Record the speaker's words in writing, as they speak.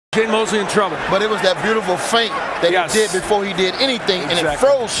Shane Mosley in trouble. But it was that beautiful feint that he did before he did anything, and it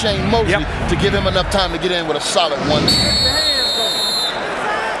froze Shane Mosley to give him enough time to get in with a solid one.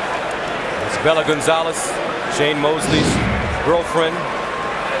 It's Bella Gonzalez, Shane Mosley's girlfriend,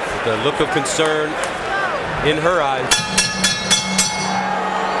 with a look of concern in her eyes.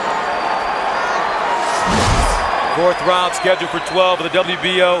 Fourth round scheduled for 12 of the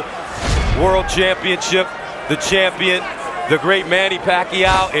WBO World Championship. The champion, the great Manny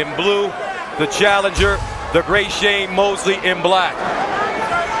Pacquiao in blue. The challenger, the great Shane Mosley in black.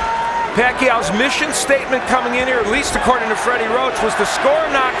 Pacquiao's mission statement coming in here, at least according to Freddie Roach, was to score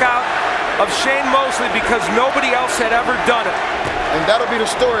a knockout of Shane Mosley because nobody else had ever done it. And that'll be the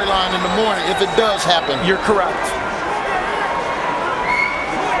storyline in the morning if it does happen. You're correct.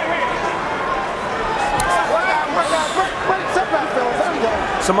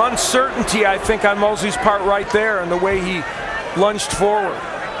 Some uncertainty, I think, on Mosley's part right there and the way he lunged forward.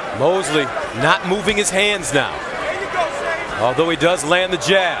 Mosley not moving his hands now, although he does land the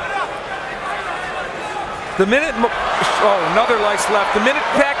jab. The minute, another lice left. The minute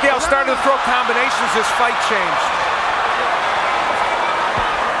Pacquiao started to throw combinations, this fight changed.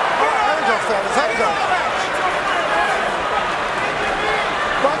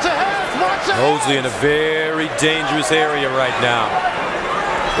 Mosley in a very dangerous area right now.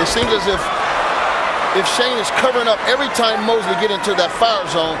 It seems as if Shane is covering up every time Mosley get into that fire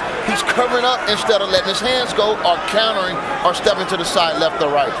zone, he's covering up instead of letting his hands go or countering or stepping to the side, left or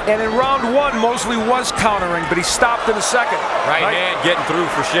right. And in round one, Mosley was countering, but he stopped in the second. Right hand getting through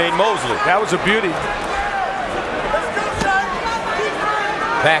for Shane Mosley. That was a beauty.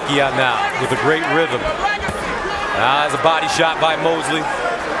 Pacquiao now with a great rhythm. There's a body shot by Mosley.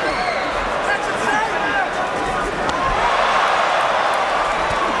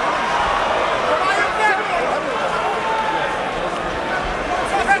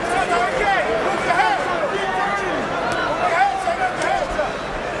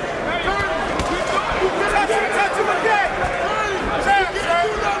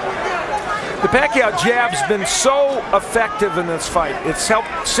 The Pacquiao jab's been so effective in this fight. It's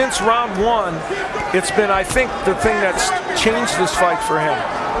helped since round one. It's been, I think, the thing that's changed this fight for him,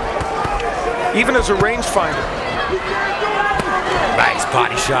 even as a rangefinder. Nice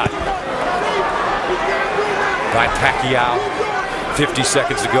body shot by Pacquiao. 50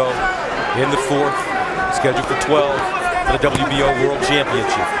 seconds to go in the fourth, scheduled for 12 for the WBO World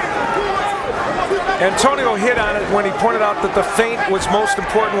Championship. Antonio hit on it when he pointed out that the feint was most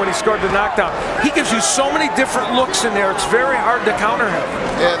important when he scored the knockdown. He gives you so many different looks in there, it's very hard to counter him.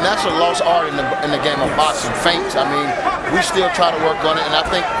 Yeah, and that's a lost art in the game of boxing, feints. I mean, we still try to work on it, and I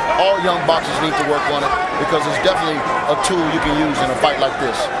think all young boxers need to work on it because it's definitely a tool you can use in a fight like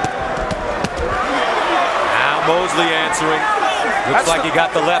this. Now Mosley answering. Looks like he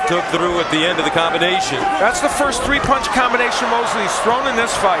got the left hook through at the end of the combination. That's the first three-punch combination Mosley's thrown in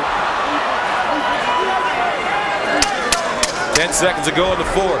this fight. 10 seconds to go in the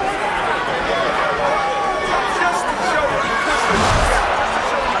fourth.